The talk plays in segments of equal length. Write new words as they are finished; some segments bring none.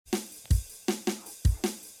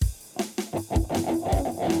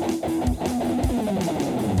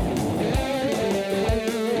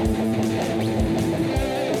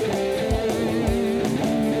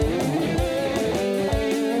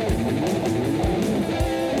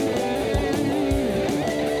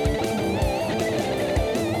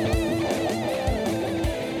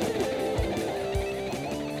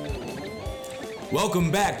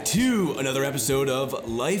Welcome back to another episode of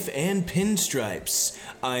Life and Pinstripes.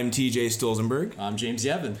 I'm TJ Stolzenberg. I'm James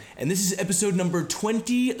Yevon. And this is episode number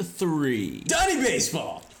 23. Donnie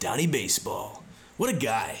Baseball! Donnie Baseball. What a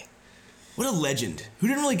guy. What a legend. Who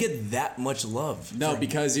didn't really get that much love. No,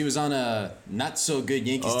 because he was on a not-so-good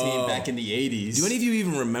Yankees team back in the 80s. Do any of you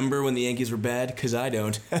even remember when the Yankees were bad? Because I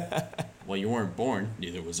don't. Well, you weren't born.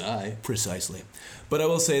 Neither was I. Precisely. But I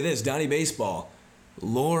will say this, Donnie Baseball,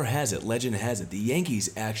 lore has it, legend has it, the Yankees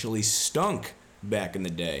actually stunk back in the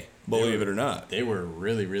day. Believe it or not. They were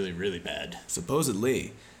really, really, really bad.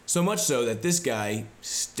 Supposedly. So much so that this guy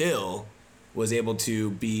still was able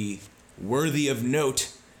to be worthy of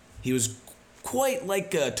note. He was quite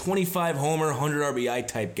like a 25-homer, 100 RBI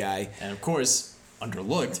type guy. And of course,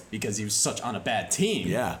 underlooked because he was such on a bad team.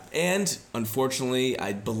 Yeah. And unfortunately,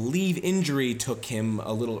 I believe injury took him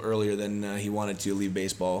a little earlier than he wanted to leave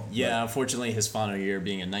baseball. Yeah, unfortunately, his final year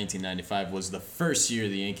being in 1995 was the first year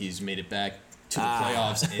the Yankees made it back to the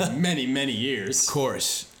playoffs in many, many years. Of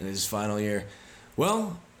course, in his final year.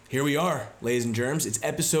 Well, here we are, ladies and germs. It's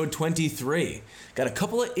episode 23. Got a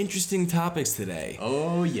couple of interesting topics today.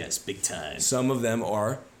 Oh, yes, big time. Some of them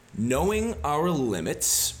are knowing our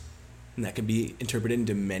limits, and that can be interpreted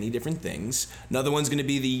into many different things. Another one's going to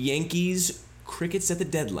be the Yankees' crickets at the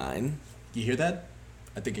deadline. You hear that?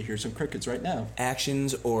 I think I hear some crickets right now.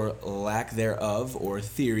 Actions or lack thereof, or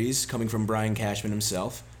theories coming from Brian Cashman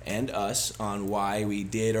himself and us on why we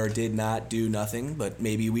did or did not do nothing, but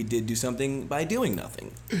maybe we did do something by doing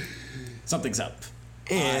nothing. Something's up.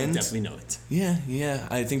 And I definitely know it. Yeah,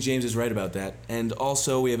 I think James is right about that. And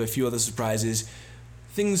also, we have a few other surprises.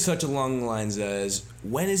 Things such along the lines as,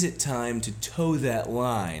 when is it time to toe that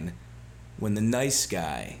line when the nice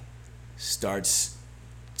guy starts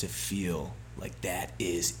to feel like that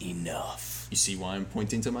is enough? You see why I'm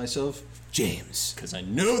pointing to myself? James. Because I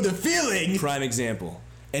know the feeling! Prime example.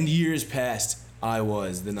 And years past, I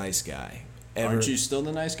was the nice guy. Aren't you still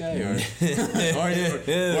the nice guy? Or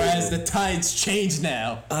has the tides changed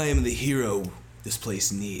now? I am the hero this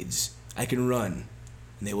place needs. I can run,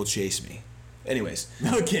 and they will chase me. Anyways.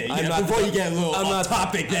 Okay, before you get a little off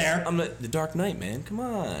topic there. I'm not the Dark Knight, man. Come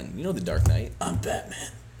on. You know the Dark Knight. I'm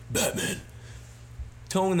Batman.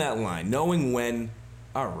 Towing that line, knowing when,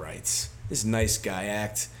 alright, this nice guy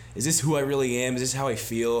act, is this who I really am? Is this how I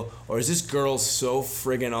feel? Or is this girl so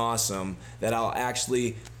friggin' awesome that I'll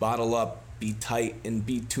actually bottle up, be tight, and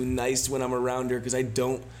be too nice when I'm around her because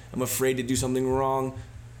I'm afraid to do something wrong?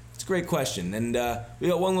 It's a great question, and we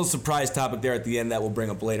got one little surprise topic there at the end that we'll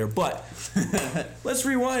bring up later, but let's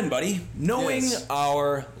rewind, buddy. Knowing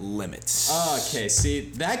our limits. Okay, see,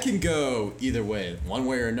 that can go either way, one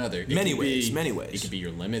way or another. Many ways. It could be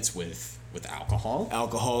your limits with alcohol.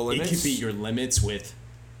 Alcohol limits. It could be your limits with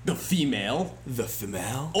the female.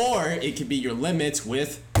 Or it could be your limits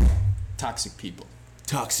with toxic people.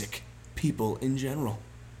 Toxic people in general.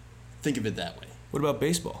 Think of it that way. What about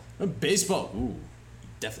baseball? Baseball, ooh.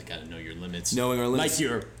 Definitely got to know your limits. Knowing our limits. Like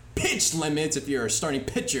your pitch limits if you're a starting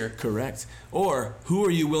pitcher. Correct. Or who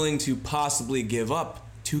are you willing to possibly give up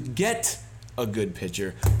to get a good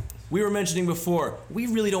pitcher? We were mentioning before, we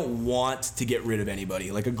really don't want to get rid of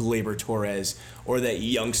anybody, like a Gleyber Torres or that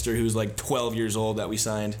youngster who's like 12 years old that we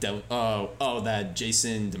signed. That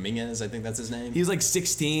Jason Dominguez, I think that's his name. He's like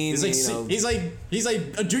 16. He's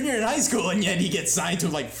like a junior in high school, and yet he gets signed to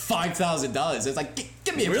like $5,000. It's like,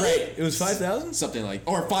 give me a break. It was 5,000? Something like,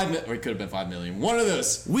 or it could have been 5 million. One of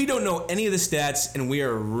those. We don't know any of the stats, and we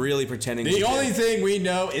are really pretending. The only thing we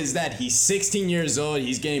know is that he's 16 years old.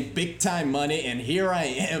 He's getting big time money, and here I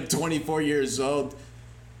am, 24 years old,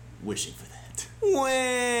 wishing for that.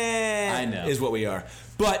 I know is what we are,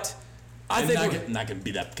 but I'm not gonna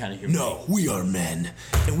be that kind of human. No, we are men,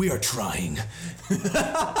 and we are trying.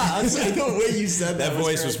 The way you said that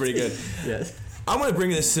voice was pretty good. Yes. I'm gonna bring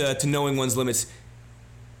this to knowing one's limits.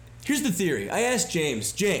 Here's the theory. I asked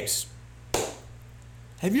James,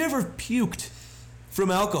 have you ever puked from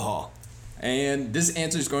alcohol? And this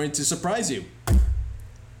answer is going to surprise you.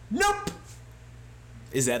 Nope.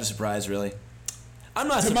 Is that a surprise, really? I'm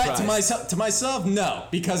not surprised. To myself, no,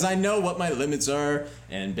 because I know what my limits are,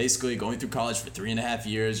 and basically going through college for 3.5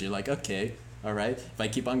 years, you're like, okay, all right, if I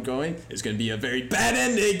keep on going, it's going to be a very bad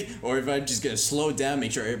ending, or if I'm just going to slow down,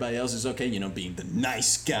 make sure everybody else is okay, being the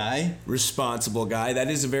nice guy. Responsible guy. That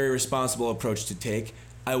is a very responsible approach to take.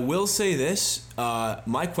 I will say this,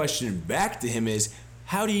 my question back to him is,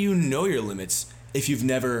 how do you know your limits if you've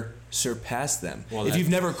never surpassed them? If you've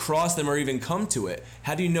never crossed them or even come to it,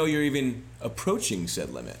 how do you know you're even approaching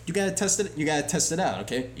said limit? You gotta test it out,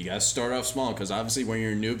 okay? You gotta start off small, because obviously when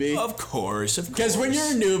you're a newbie, of course. Because when you're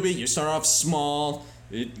a newbie, you start off small,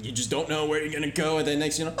 You just don't know where you're gonna go, and then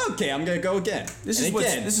next okay, I'm gonna go again. This is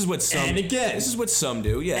what some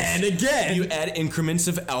do. Yes. And again. You add increments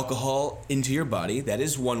of alcohol into your body. That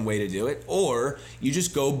is one way to do it. Or you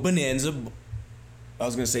just go bonanza. I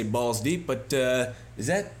was gonna say balls deep, but is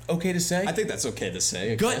that okay to say? I think that's okay to say.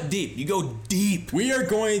 Okay. Gut deep. You go deep. We are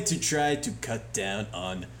going to try to cut down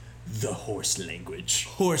on the horse language.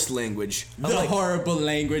 Horse language. The horrible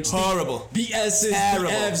language. Horrible. The S's, Terrible.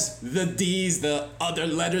 the F's, the D's, the other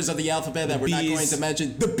letters of the alphabet that we're not going to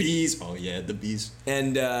mention. The B's. Oh, yeah, the B's.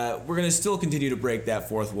 And we're going to still continue to break that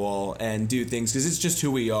fourth wall and do things because it's just who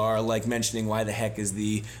we are, like mentioning why the heck is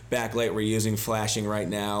the backlight we're using flashing right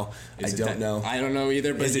now. I don't know. I don't know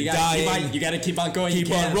either, but is you got to keep on going.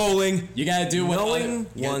 Keep on rolling. You got to do what knowing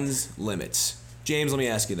one's limits. James, let me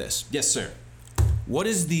ask you this. Yes, sir.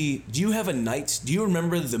 Do you have a night? Do you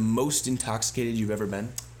remember the most intoxicated you've ever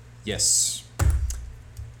been? Yes.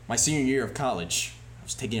 My senior year of college, I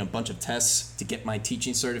was taking a bunch of tests to get my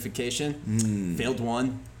teaching certification. Failed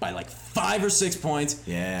one by like 5 or 6 points.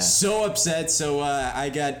 Yeah. So upset. So I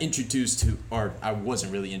got introduced to, or I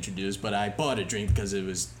wasn't really introduced, but I bought a drink because it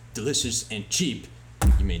was delicious and cheap.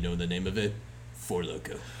 You may know the name of it. Four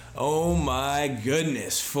Loko. Oh my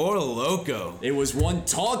goodness, Four Loko. It was one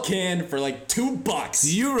tall can for like $2.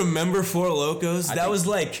 Do you remember Four Lokos? That was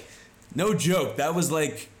like, no joke, that was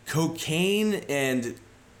like cocaine and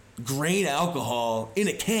grain alcohol in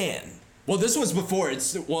a can. Well, this was before.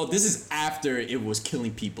 This is after it was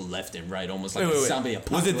killing people left and right, almost like a zombie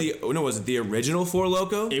apocalypse. Was it the original Four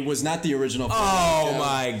Loko? It was not the original Four Loko. Oh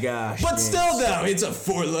my gosh. But still, though, it's a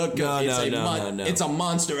Four Loko. No. It's a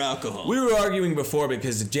monster alcohol. We were arguing before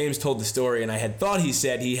because James told the story, and I had thought he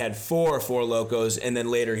said he had four Lokos, and then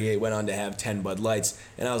later he went on to have 10 Bud Lights,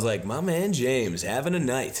 and I was like, my man James, having a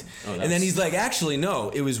night. And then he's like, actually, no,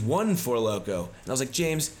 it was one Four Loko. And I was like,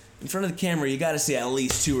 James, in front of the camera, you got to say at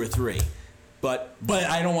least 2 or 3. But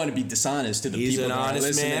I don't want to be dishonest to the people that are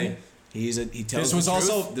listening. He's an honest man. He tells the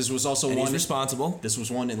truth. This was also and one. He's responsible. This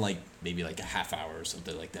was one in maybe a half hour or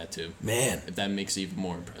something like that too. Man, if that makes it even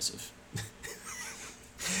more impressive.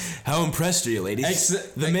 How impressed are you,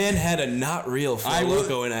 ladies? The man had a not real Four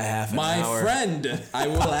Loko in a half an hour. My friend, I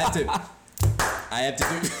have to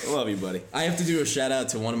do. I love you, buddy. I have to do a shout out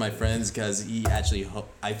to one of my friends because he actually,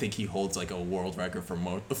 I think he holds a world record for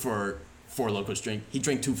Four Lokos drink. He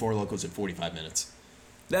drank 2 Four Lokos in 45 minutes.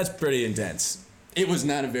 That's pretty intense. It was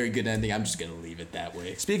not a very good ending. I'm just going to leave it that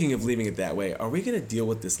way. Speaking of leaving it that way, are we going to deal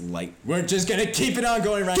with this light? We're just going to keep it on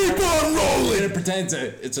going right now. Keep on rolling! We're going to pretend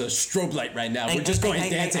it's a strobe light right now. We're just going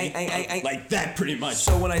dancing like that pretty much.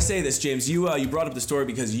 So when I say this, James, you brought up the story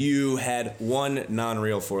because you had 1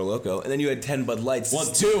 non-real Four Loko, and then you had 10 Bud Lights. Well,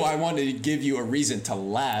 2, I wanted to give you a reason to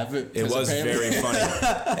laugh. It was very funny.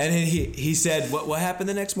 And he said, what happened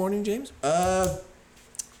the next morning, James?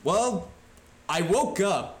 Well, I woke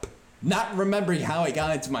up not remembering how I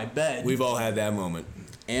got into my bed. We've all had that moment.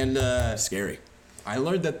 And scary. I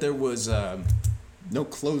learned that there was no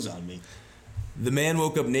clothes on me. The man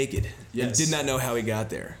woke up naked. Yes. And did not know how he got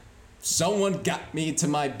there. Someone got me to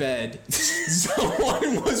my bed.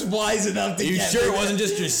 Someone was wise enough to get me. Are you sure it wasn't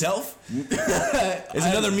just yourself? There's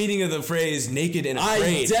another meaning of the phrase naked and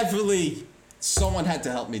afraid. Someone had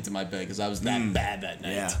to help me to my bed because I was that bad that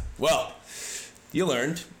night. Yeah. Well, you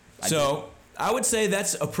learned. I would say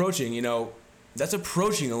that's approaching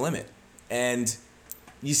a limit. And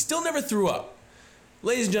you still never threw up.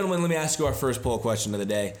 Ladies and gentlemen, let me ask you our first poll question of the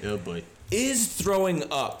day. Oh boy. Is throwing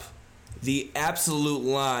up the absolute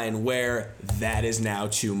line where that is now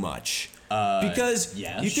too much? Because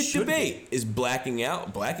you could debate. Is blacking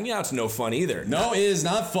out? Blacking out's no fun either. No, it is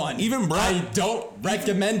not fun. I don't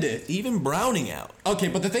recommend it. Even browning out. Okay,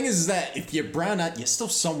 but the thing is that if you brown out, you still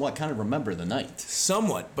somewhat kind of remember the night.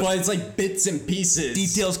 Somewhat. But it's like bits and pieces.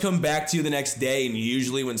 Details come back to you the next day, and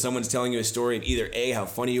usually when someone's telling you a story, either A, how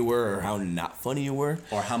funny you were, or how not funny you were.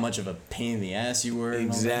 Or how much of a pain in the ass you were.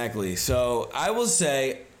 Exactly. So I will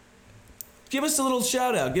say, give us a little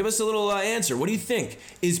shout out. Give us a little answer. What do you think?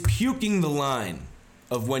 Is puking the line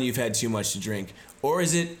of when you've had too much to drink? Or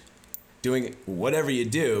is it doing whatever you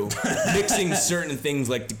do, mixing certain things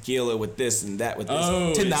like tequila with this and that with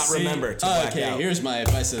this to not remember, to black out? Okay, here's my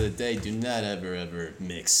advice of the day. Do not ever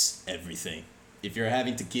mix everything. If you're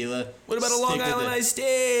having tequila, what about a Long Island iced tea?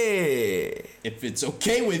 If it's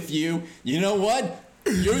okay with you, you know what?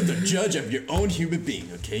 You're the judge of your own human being,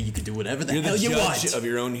 okay? You can do whatever the hell you want. You're the judge of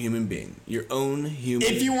your own human being. Your own human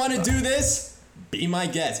If you want to do this, be my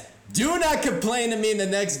guest. Do not complain to me the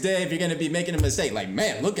next day if you're going to be making a mistake. Like,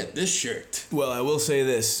 man, look at this shirt. Well, I will say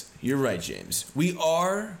this. You're right, James. We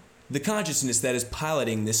are the consciousness that is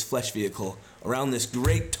piloting this flesh vehicle around this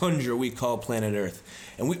great tundra we call planet Earth.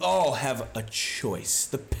 And we all have a choice.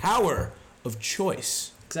 The power of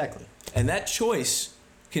choice. Exactly. And that choice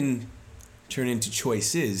can turn into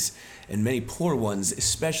choices, and many poor ones,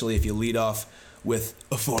 especially if you lead off with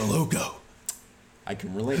a Four Loko. I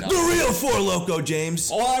can relate. The real Four Loko, James.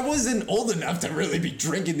 Oh, I wasn't old enough to really be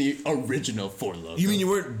drinking the original Four Loko. You mean you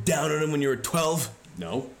weren't down on them when you were 12?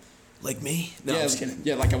 No. Like me? No, Yeah, I'm just kidding.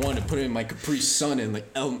 Yeah, like I wanted to put it in my Capri Sun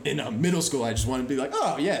in middle school. I just wanted to be like,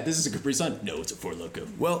 oh yeah, this is a Capri Sun. No, it's a Four Loko.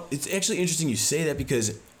 Well, it's actually interesting you say that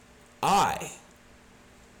because I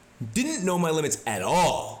didn't know my limits at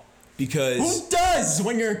all. Because who does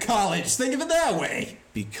when you're in college? Think of it that way.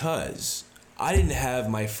 Because I didn't have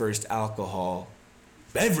my first alcohol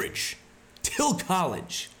beverage till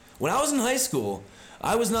college. When I was in high school,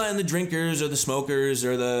 I was not in the drinkers or the smokers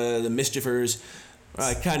or the mischievers.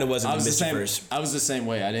 I kind of wasn't the mischievers. I was the same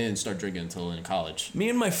way. I didn't start drinking until in college. Me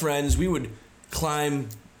and my friends, we would climb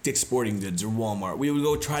Dick's Sporting Goods or Walmart. We would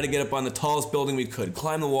go try to get up on the tallest building we could,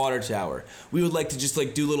 climb the water tower. We would like to just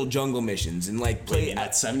like do little jungle missions and like play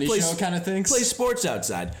that 70s show kind of things. Play sports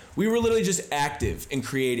outside. We were literally just active and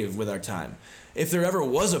creative with our time. If there ever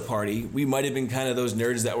was a party, we might have been kind of those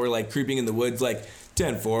nerds that were like creeping in the woods, like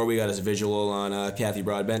 10-4. We got us a visual on Kathy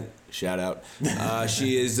Broadbent. Shout out.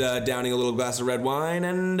 She is downing a little glass of red wine,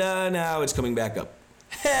 and now it's coming back up.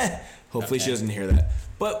 Hopefully she doesn't hear that.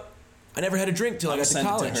 But I never had a drink till I got to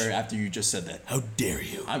college. Sent it to her after you just said that. How dare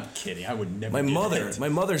you? I'm kidding. I would never. My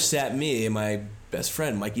mother sat me and my best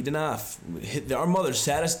friend Mikey Danoff. Our mother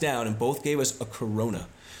sat us down and both gave us a Corona.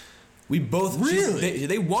 We both really.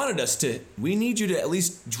 They wanted us to. We need you to at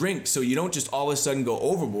least drink so you don't just all of a sudden go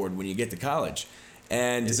overboard when you get to college.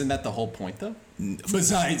 And isn't that the whole point though?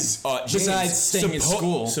 Besides staying in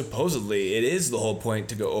school, supposedly it is the whole point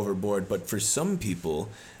to go overboard. But for some people,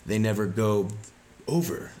 they never go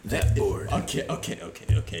over that board. Okay. But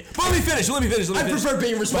let me finish. I prefer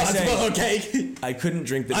being responsible, okay? I couldn't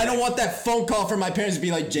drink the I don't want that phone call from my parents to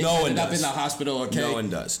be like, Jake ended up in the hospital, okay? No one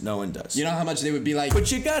does. You know how much they would be like... But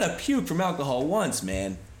you gotta puke from alcohol once,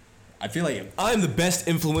 man. I feel like... I'm the best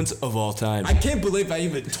influence of all time. I can't believe I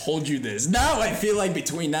even told you this. Now I feel like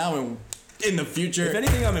between now and in the future... If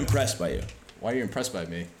anything, I'm impressed by you. Why are you impressed by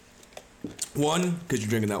me? 1, because you're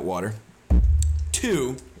drinking that water.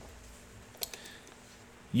 2...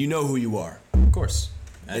 you know who you are. Of course.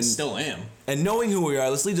 I still am. And knowing who we are,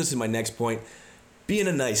 this leads us to my next point. Being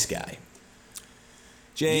a nice guy.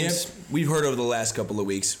 James, we've heard over the last couple of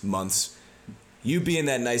weeks, months, you being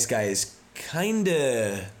that nice guy is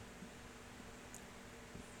kinda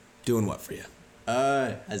doing what for you?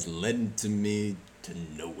 Has led to me to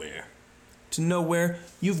nowhere. To nowhere?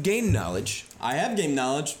 You've gained knowledge. I have gained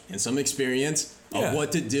knowledge and some experience of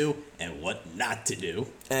what to do and what not to do.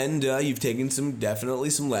 And you've taken definitely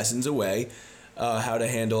some lessons away, how to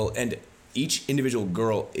handle, and each individual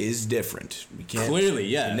girl is different. We can't clearly,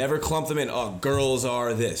 yeah. Never clump them in. Oh, girls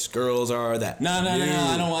are this, girls are that. No.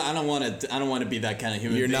 I don't want to be that kind of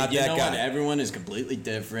human. You're being. not that guy. What? Everyone is completely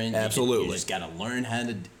different. Absolutely. You just gotta learn how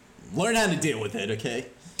to deal with it. Okay.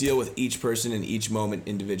 Deal with each person in each moment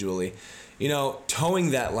individually. You know,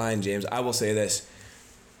 towing that line, James. I will say this.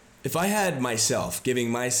 If I had myself giving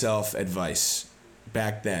myself advice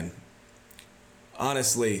back then,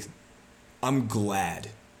 honestly, I'm glad.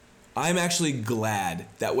 I'm actually glad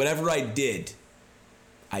that whatever I did,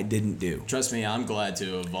 I didn't do. Trust me, I'm glad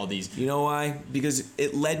to of all these. You know why? Because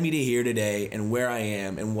it led me to here today and where I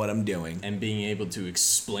am and what I'm doing. And being able to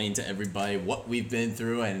explain to everybody what we've been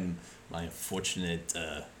through and my unfortunate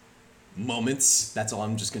moments. That's all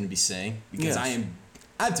I'm just going to be saying. Because I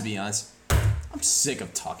have to be honest, I'm sick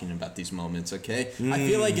of talking about these moments, okay? I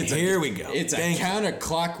feel like it's here we go. It's a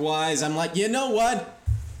counterclockwise. I'm like, you know what?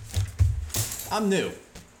 I'm new.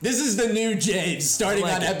 This is the new James starting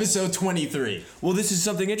on episode 23. Well, this is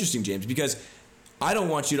something interesting, James, because I don't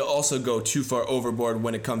want you to also go too far overboard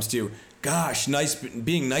when it comes to, gosh,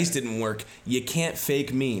 being nice didn't work. You can't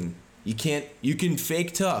fake mean. You can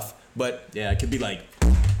fake tough, but... Yeah, it could be like,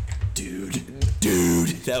 dude.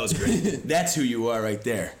 That was great. That's who you are right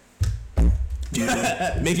there. Dude.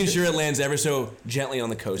 Making sure it lands ever so gently on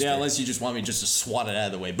the coaster. Yeah, unless you just want me just to swat it out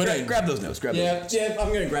of the way. But grab those notes. Yeah, I'm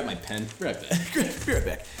going to grab my pen. Be right back. Be right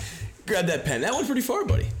back. Grab that pen. That went pretty far,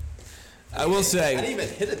 buddy. I will say... I didn't even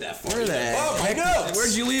hit it that far. Where the heck? Oh, my notes!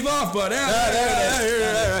 Where'd you leave off, bud? There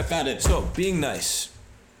it is. Found it. So, being nice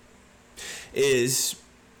is...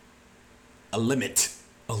 a limit.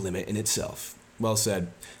 A limit in itself. Well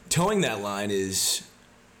said. Towing that line is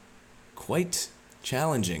quite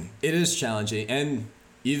challenging. It is challenging, and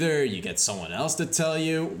either you get someone else to tell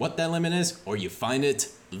you what that limit is, or you find it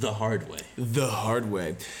the hard way. The hard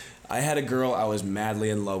way. I had a girl I was madly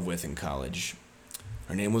in love with in college.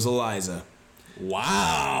 Her name was Eliza.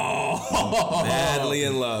 Wow. Madly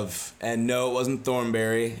in love. And no, it wasn't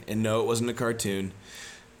Thornberry. And no, it wasn't a cartoon.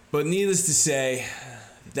 But needless to say,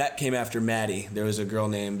 that came after Maddie. There was a girl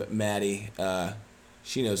named Maddie.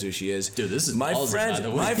 She knows who she is. Dude, this is my ballsy, friend. by the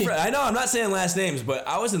way. My friend. I know. I'm not saying last names, but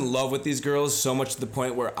I was in love with these girls so much to the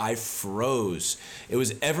point where I froze. It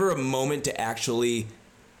was ever a moment to actually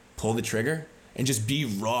pull the trigger and just be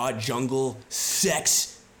raw jungle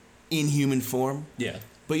sex in human form. Yeah.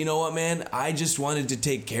 But you know what, man? I just wanted to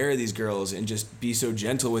take care of these girls and just be so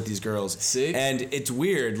gentle with these girls. See? And it's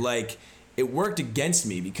weird. Like, it worked against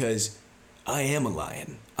me because I am a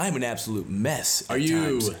lion. I'm an absolute mess at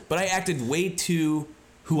times. But I acted way too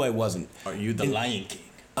who I wasn't. Are you the Lion King?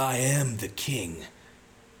 I am the king.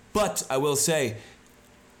 But I will say,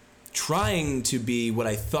 trying to be what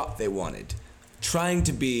I thought they wanted, trying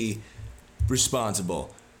to be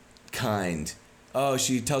responsible, kind. Oh,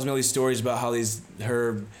 she tells me all these stories about how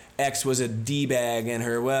her ex was a D-bag and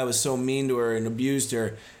was so mean to her and abused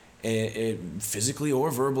her, physically or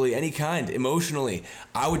verbally, any kind, emotionally.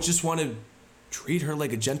 I would just want to treat her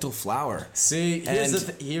like a gentle flower. See,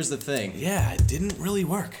 here's the thing. Yeah, it didn't really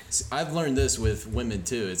work. See, I've learned this with women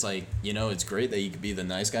too. It's like, it's great that you could be the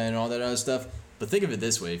nice guy and all that other stuff, but think of it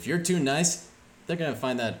this way. If you're too nice, they're going to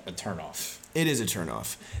find that a turnoff. It is a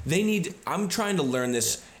turnoff. I'm trying to learn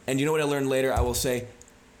this, and you know what I learned later? I will say,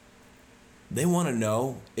 they want to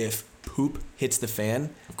know if poop hits the fan.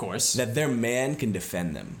 Of course. That their man can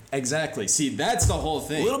defend them. Exactly. See, that's the whole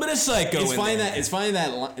thing. A little bit of psycho it's in fine there. It's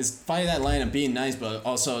finding that line of being nice, but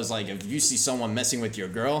also it's like if you see someone messing with your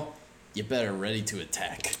girl, you better ready to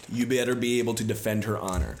attack. You better be able to defend her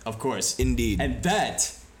honor. Of course. Indeed. And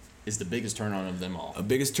that is the biggest turn on of them all. A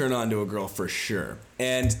biggest turn on to a girl for sure.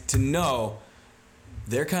 And to know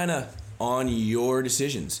they're kind of on your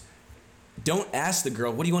decisions. Don't ask the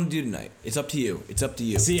girl, what do you want to do tonight? It's up to you. It's up to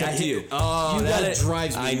you. See, it's up to you. Oh, that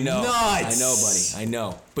drives me nuts. I know, buddy. I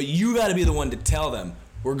know. But you got to be the one to tell them,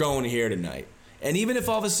 we're going here tonight. And even if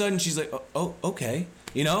all of a sudden she's like, oh okay.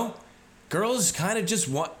 Girls kind of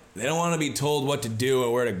just they don't want to be told what to do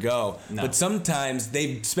or where to go. No. But sometimes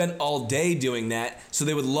they've spent all day doing that, so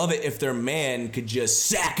they would love it if their man could just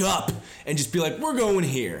sack up and just be like, we're going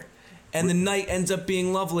here. And the night ends up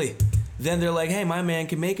being lovely. Then they're like, hey, my man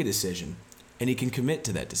can make a decision. And he can commit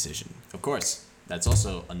to that decision. Of course. That's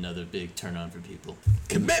also another big turn on for people.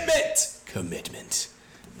 Commitment.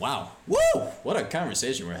 Wow. Woo! What a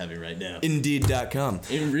conversation we're having right now. Indeed.com.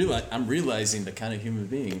 I'm realizing the kind of human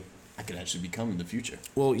being I could actually become in the future.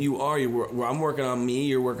 Well, you are. I'm working on me.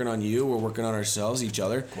 You're working on you. We're working on ourselves, each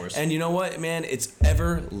other. Of course. And you know what, man? It's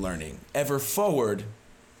ever learning, ever forward.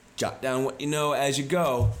 Jot down what you know as you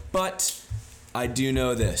go. But I do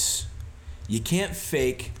know this. You can't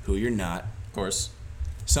fake who you're not. Of course.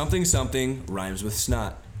 Something rhymes with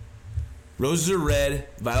snot. Roses are red,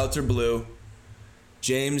 violets are blue.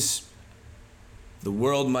 James, the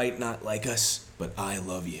world might not like us, but I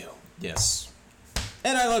love you. Yes.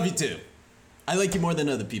 And I love you too. I like you more than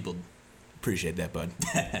other people. Appreciate that, bud.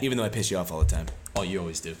 Even though I piss you off all the time. Oh, you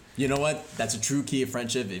always do. You know what? That's a true key of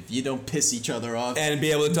friendship. If you don't piss each other off. And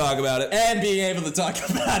be able to talk about it. And being able to talk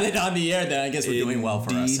about it on the air, then I guess we're doing well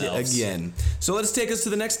for ourselves. Again. So let's take us to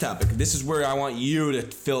the next topic. This is where I want you to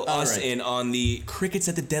fill us in on the crickets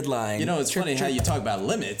at the deadline. It's funny how you talk about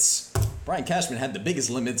limits. Brian Cashman had the biggest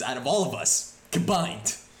limits out of all of us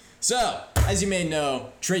combined. So, as you may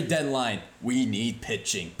know, trade deadline, we need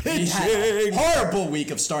pitching. We had a horrible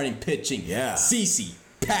week of starting pitching. Yeah. CeCe,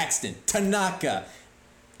 Paxton, Tanaka,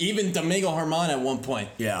 even Domingo Germán at one point.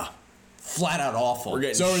 Yeah. Flat out awful. We're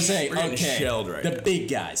getting shelled right the now. Big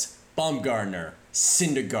guys, Baumgartner,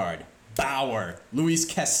 Syndergaard, Bauer, Luis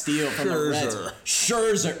Castillo from the Reds,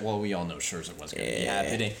 Scherzer. Well, we all know Scherzer wasn't going to be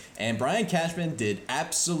happening. And Brian Cashman did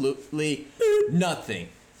absolutely nothing.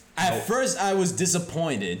 At first, I was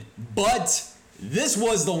disappointed, but this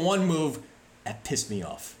was the one move that pissed me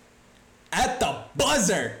off. At the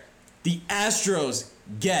buzzer, the Astros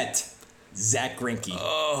get Zach Greinke.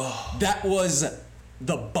 Oh. That was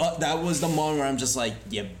the moment where I'm just like,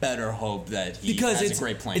 you better hope that he has a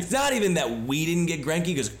great plan. It's not even that we didn't get Greinke,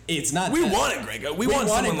 because it's not. We wanted Greinke. We wanted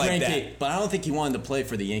someone like that. But I don't think he wanted to play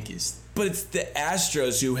for the Yankees. But it's the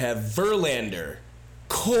Astros who have Verlander,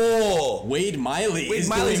 Cole, Wade Miley. Wade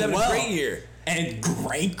Miley's having a great year. And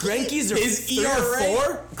Greinke's his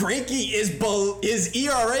ERA. Greinke his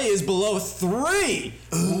ERA is below 3.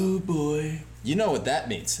 Oh boy. You know what that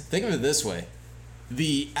means. Think of it this way.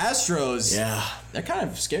 The Astros, they're kind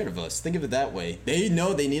of scared of us. Think of it that way. They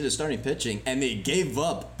know they need a starting pitching, and they gave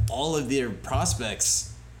up all of their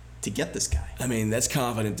prospects to get this guy. I mean, that's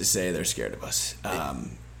confident to say they're scared of us.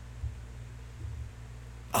 I'm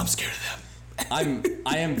scared of them.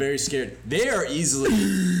 I am very scared. They are easily,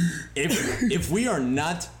 if we are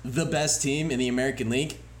not the best team in the American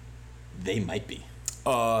League, they might be.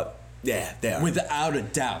 Yeah, they are. Without a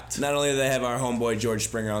doubt. Not only do they have our homeboy George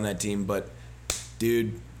Springer on that team, but,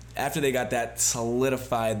 dude, after they got that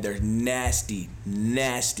solidified their nasty,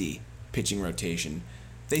 nasty pitching rotation,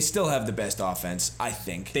 they still have the best offense, I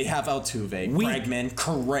think. They have Altuve, Bregman,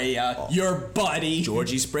 Correa, your buddy.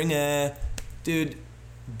 Georgie Springer. Dude,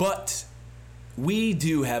 but we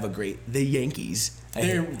do have the Yankees. I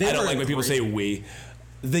don't like when people say we.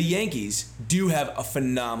 The Yankees do have a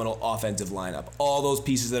phenomenal offensive lineup. All those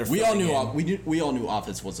pieces that are we all knew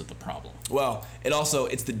offense wasn't the problem. Well,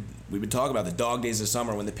 we've been talking about the dog days of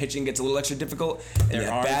summer when the pitching gets a little extra difficult and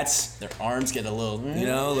their arms get a little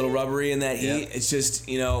a little rubbery in that heat. Yep. It's just,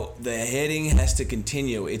 the hitting has to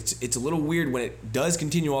continue. It's a little weird when it does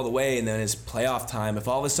continue all the way and then it's playoff time. If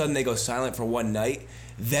all of a sudden they go silent for one night,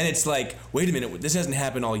 then it's like, wait a minute, this hasn't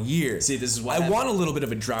happened all year. See, this is what I want a little bit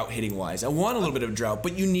of a drought hitting-wise. I want a little bit of a drought,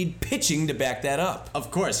 but you need pitching to back that up.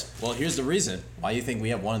 Of course. Well, here's the reason why you think we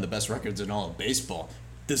have one of the best records in all of baseball.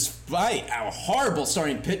 Despite our horrible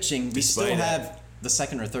starting pitching, we still have the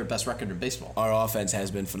second or third best record in baseball. Our offense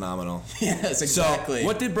has been phenomenal. Yes, exactly. So,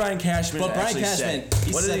 what did Brian Cashman say?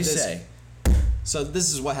 What did he say? So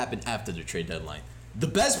this is what happened after the trade deadline. The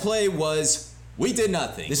best play was... we did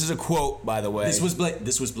nothing. This is a quote, by the way. This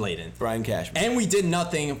was blatant. Brian Cashman. And we did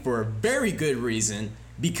nothing for a very good reason,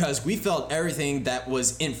 because we felt everything that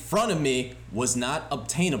was in front of me was not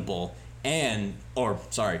obtainable on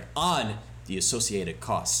the associated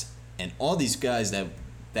costs. And all these guys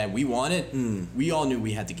that we wanted, we all knew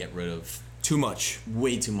we had to get rid of. Too much.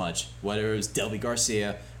 Way too much. Whether it was Delby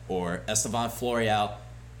Garcia or Estevan Florial,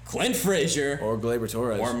 Clint Frazier. Or Gleyber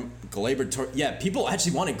Torres. Yeah, people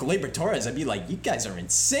actually wanted Gleyber Torres. I'd be like, you guys are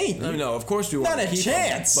insane. No, of course we want to keep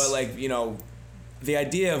chance. Him. But, the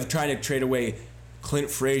idea of trying to trade away Clint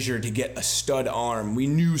Frazier to get a stud arm, we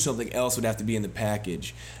knew something else would have to be in the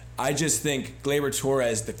package. I just think Gleyber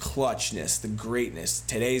Torres, the clutchness, the greatness,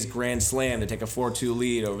 today's grand slam to take a 4-2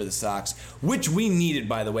 lead over the Sox, which we needed,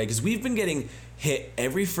 by the way, because we've been getting hit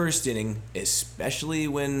every first inning, especially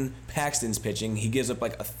when Paxton's pitching. He gives up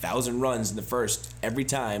like 1,000 runs in the first every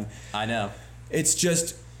time. I know. It's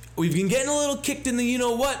just, we've been getting a little kicked in the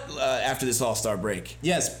you-know-what after this All-Star break.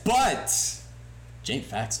 Yes, but James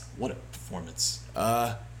Fax, what a performance.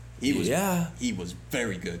 He was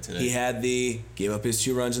very good today. He gave up his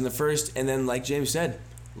 2 runs in the first, and then, like James said,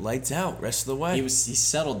 lights out rest of the way. He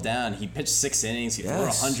settled down. He pitched 6 innings. He threw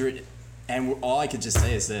 100, and all I could just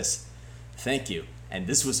say is this: thank you. And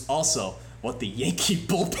this was also what the Yankee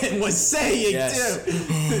bullpen was saying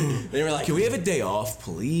too. They were like, "Can we have a day off,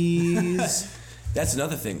 please?" That's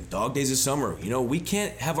another thing. Dog days of summer. We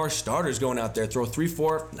can't have our starters going out there, throw 3,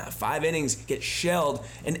 4, 5 innings, get shelled,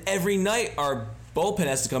 and every night our bullpen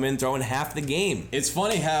has to come in throwing half the game. It's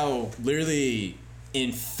funny how literally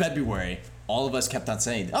in February, all of us kept on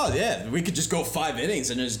saying, oh yeah, we could just go 5 innings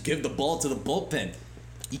and just give the ball to the bullpen.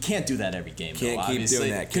 You can't do that every game, Can't keep doing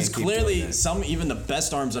that. Because clearly, even the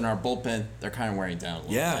best arms in our bullpen, they're kind of wearing down a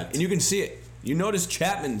little bit. And you can see it. You notice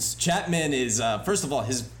Chapman is, first of all,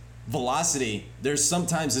 his velocity, there's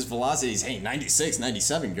sometimes his velocity is, 96,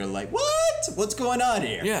 97. You're like, what? What's going on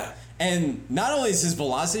here? Yeah. And not only is his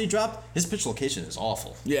velocity dropped, his pitch location is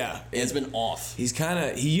awful. Yeah. It's been off. He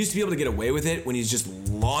used to be able to get away with it when he's just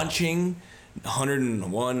launching 101,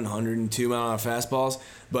 102 mile an hour fastballs.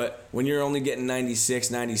 But when you're only getting 96,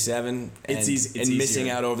 97 and missing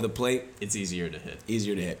out over the plate, it's easier to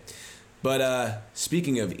hit. But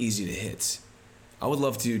speaking of easy to hit, I would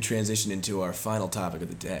love to transition into our final topic of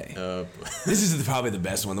the day. This is probably the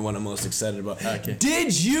best one, the one I'm most excited about. Okay.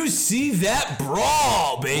 Did you see that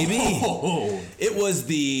brawl, baby? Oh. It was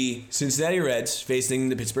the Cincinnati Reds facing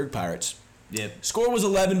the Pittsburgh Pirates. Yep. Score was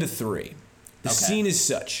 11-3. The scene is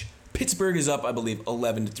such. Pittsburgh is up, I believe,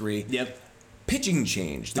 11-3. Yep. Pitching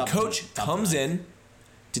change. The coach comes in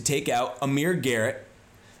to take out Amir Garrett.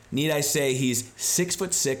 Need I say he's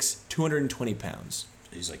 6'6", 220 pounds.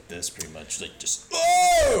 He's like this, pretty much, like just.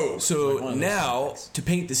 Oh! So like now, to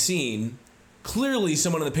paint the scene, clearly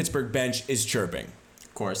someone on the Pittsburgh bench is chirping.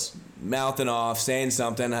 Of course. Mouthing off, saying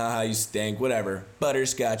something, haha, you stink, whatever.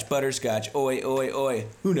 Butterscotch, butterscotch, oi, oi, oi.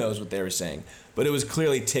 Who knows what they were saying? But it was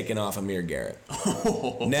clearly ticking off Amir Garrett.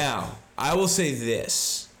 Now, I will say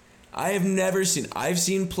this. I've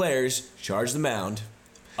seen players charge the mound.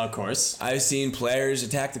 Of course. I've seen players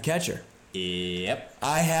attack the catcher. Yep.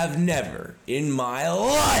 I have never in my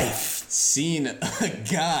life seen a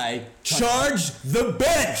guy charge the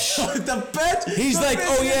bench. the bench. He's like,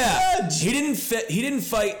 oh yeah, bench. he didn't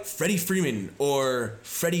fight Freddie Freeman or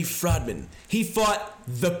Freddie Frodman. He fought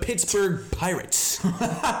the Pittsburgh Pirates.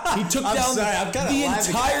 He took down the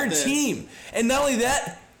entire team, and not only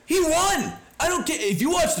that, he won. I don't care if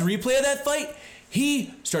you watch the replay of that fight.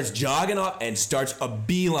 He starts jogging off and starts a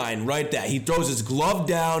beeline right there. He throws his glove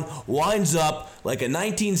down, winds up like a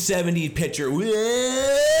 1970 pitcher.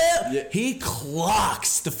 Yeah. He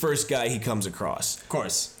clocks the first guy he comes across. Of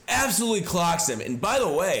course. Absolutely clocks him. And by the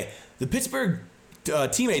way, the Pittsburgh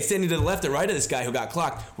teammates standing to the left and right of this guy who got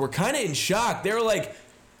clocked were kind of in shock. They were like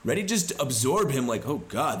ready to just absorb him like, oh,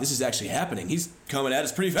 God, this is actually happening. He's coming at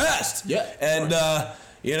us pretty fast. Yeah. And,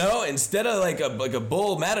 you know, instead of like a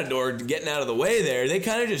bull matador getting out of the way there, they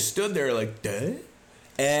kind of just stood there like, duh?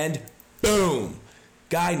 And boom.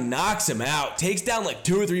 Guy knocks him out, takes down like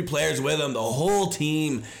 2 or 3 players with him. The whole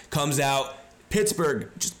team comes out.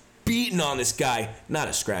 Pittsburgh just beating on this guy. Not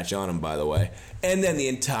a scratch on him, by the way. And then the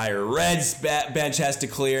entire Reds bench has to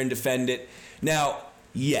clear and defend it. Now,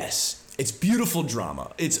 yes, it's beautiful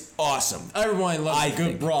drama. It's awesome. Everyone loves a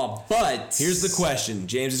good brawl, but here's the question.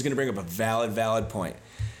 James is going to bring up a valid point.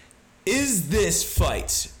 Is this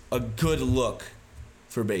fight a good look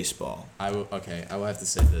for baseball? I will have to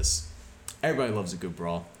say this. Everybody loves a good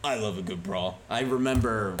brawl. I love a good brawl. I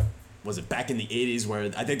remember, was it back in the 80s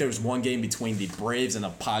where I think there was one game between the Braves and the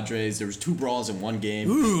Padres. There was 2 brawls in one game.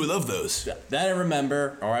 Ooh, love those. That I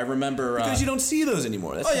remember. Because you don't see those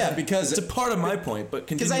anymore. Because it's a part of my point, but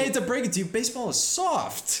because I hate to break it to you, baseball is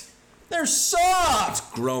soft. They're soft.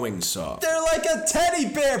 It's growing soft. They're like a teddy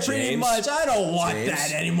bear, pretty much. I don't want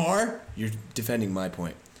that anymore. You're defending my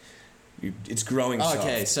point. It's growing soft.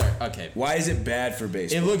 Okay, sir. Okay. Why is it bad for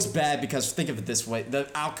baseball? It looks bad because think of it this way: the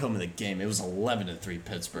outcome of the game, it was 11-3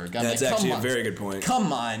 Pittsburgh. That's actually a very good point.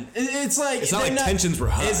 Come on, it's like it's not like tensions were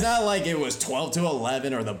high. It's not like it was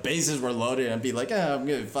 12-11 or the bases were loaded and be like, oh, I'm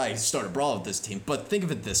gonna if I start a brawl with this team. But think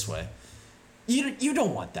of it this way. You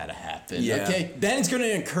don't want that to happen, okay? Then it's going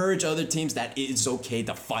to encourage other teams that it's okay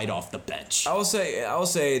to fight off the bench. I will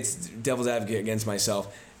say it's devil's advocate against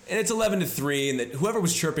myself, and it's 11-3, and that whoever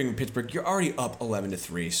was chirping Pittsburgh, you're already up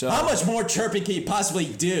 11-3. So how much more chirping can you possibly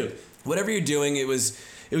do? Whatever you're doing, it was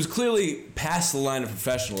clearly past the line of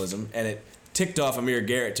professionalism, and it ticked off Amir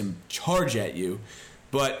Garrett to charge at you.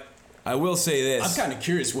 But I will say this: I'm kind of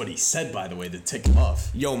curious what he said, by the way, to tick him off.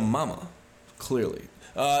 Yo, mama, clearly.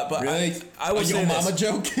 But really? I would say mama this.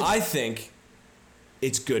 Joke? I think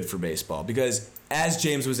it's good for baseball because as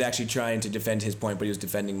James was actually trying to defend his point, but he was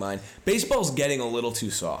defending mine, baseball's getting a little too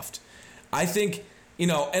soft. I think,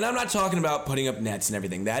 and I'm not talking about putting up nets and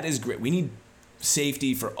everything. That is great. We need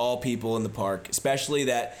safety for all people in the park, especially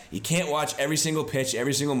that you can't watch every single pitch,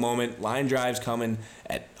 every single moment, line drives coming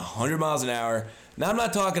at 100 miles an hour. Now, I'm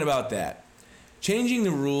not talking about that. Changing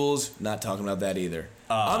the rules, not talking about that either.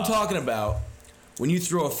 I'm talking about when you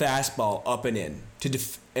throw a fastball up and in,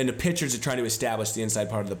 and the pitchers are trying to establish the inside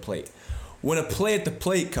part of the plate. When a play at the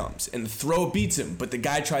plate comes and the throw beats him, but the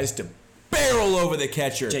guy tries to barrel over the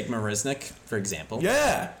catcher. Jake Marisnick, for example.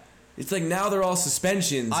 Yeah. It's like now they're all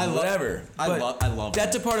suspensions and whatever. I love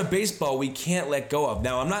that's a part of baseball we can't let go of.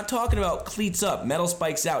 Now, I'm not talking about cleats up, metal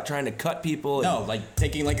spikes out, trying to cut people. No, like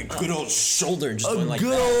taking like a good old shoulder and just going like that. A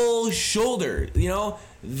good old shoulder.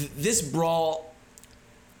 This brawl...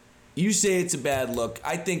 You say it's a bad look.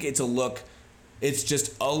 I think it's a look. It's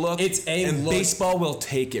just a look. It's a and look. Baseball will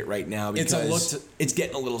take it right now because it's a look it's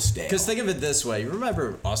getting a little stale. Because think of it this way. You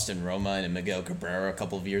remember Austin Romine and Miguel Cabrera a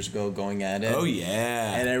couple of years ago going at it? Oh,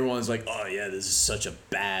 yeah. And everyone's like, oh, yeah, this is such a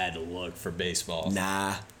bad look for baseball.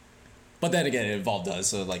 Nah. But then again, it involved us,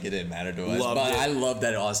 so it didn't matter to us. I love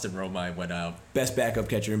that Austin Romine went out. Best backup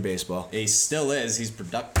catcher in baseball. He still is. He's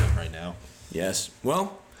productive right now. Yes.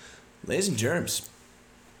 Well, ladies and germs,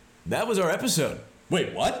 that was our episode.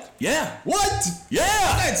 Wait, what? Yeah. What? Yeah.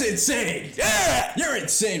 That's insane. Yeah. You're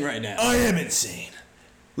insane right now. I am insane.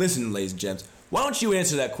 Listen, ladies and gents, why don't you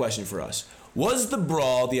answer that question for us? Was the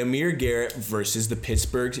brawl the Amir Garrett versus the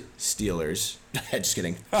Pittsburgh Steelers? Just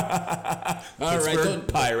kidding. Pittsburgh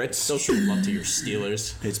Pirates. Don't show love to your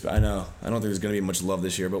Steelers. I know. I don't think there's going to be much love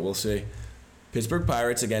this year, but we'll see. Pittsburgh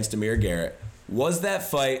Pirates against Amir Garrett. Was that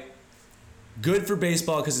fight good for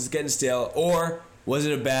baseball because it's getting stale, or was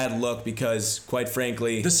it a bad look because, quite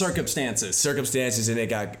frankly, the circumstances and it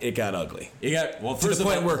got ugly? Well, to the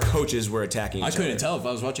point where coaches were attacking each other. I couldn't tell if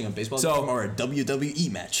I was watching a baseball game or a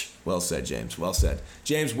WWE match. Well said, James. Well said.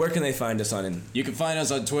 James, where can they find us on? You can find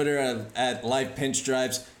us on Twitter at Live Pinch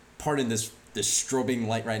Drives. Pardon this the strobing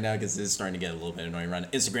light right now because it's starting to get a little bit annoying. Right now.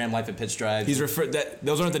 Instagram Life and Pitch Drive.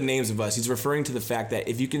 Those aren't the names of us. He's referring to the fact that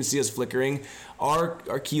if you can see us flickering,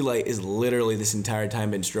 our key light is literally this entire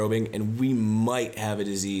time been strobing, and we might have a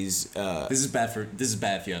disease. This is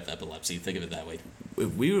bad if you have epilepsy. Think of it that way.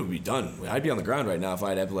 We would be done. I'd be on the ground right now if I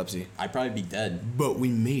had epilepsy. I'd probably be dead. But we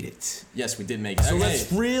made it. Yes, we did make it. So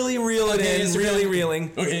let's really reel it in. Instagram, really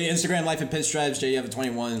reeling. Okay, Instagram Life and Pitch Drives.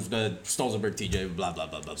 JF21. Stolzenberg TJ. Blah blah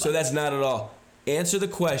blah blah. So that's not at all. Answer the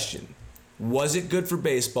question. Was it good for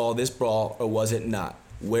baseball, this ball, or was it not?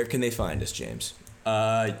 Where can they find us, James?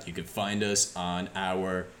 You can find us on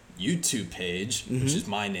our YouTube page, which is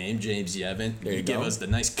my name, James Yevon. There you give go. us the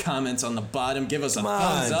nice comments on the bottom. Give us a Come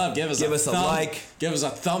thumbs on. up. Give us a like. Give us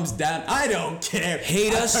a thumbs down. I don't care.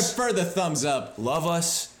 Hate us. I prefer the thumbs up. Love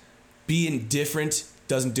us. Be indifferent.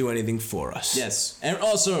 Doesn't do anything for us. Yes. And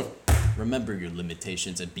also, remember your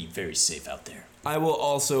limitations and be very safe out there. I will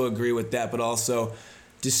also agree with that, but also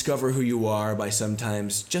discover who you are by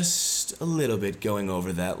sometimes just a little bit going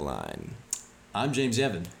over that line. I'm James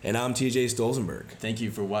Yevon. And I'm TJ Stolzenberg. Thank you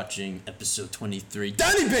for watching episode 23,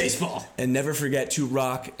 Donnie Baseball! And never forget to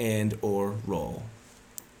rock and or roll.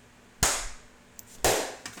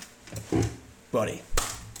 Buddy,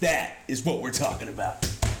 that is what we're talking about.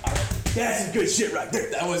 All right. That's some good shit right there.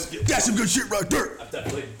 That was good. That's some good shit right there. I'm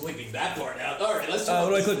definitely bleeping that part out. All right, let's do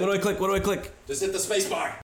What do I click? What do I click? Just hit the space bar.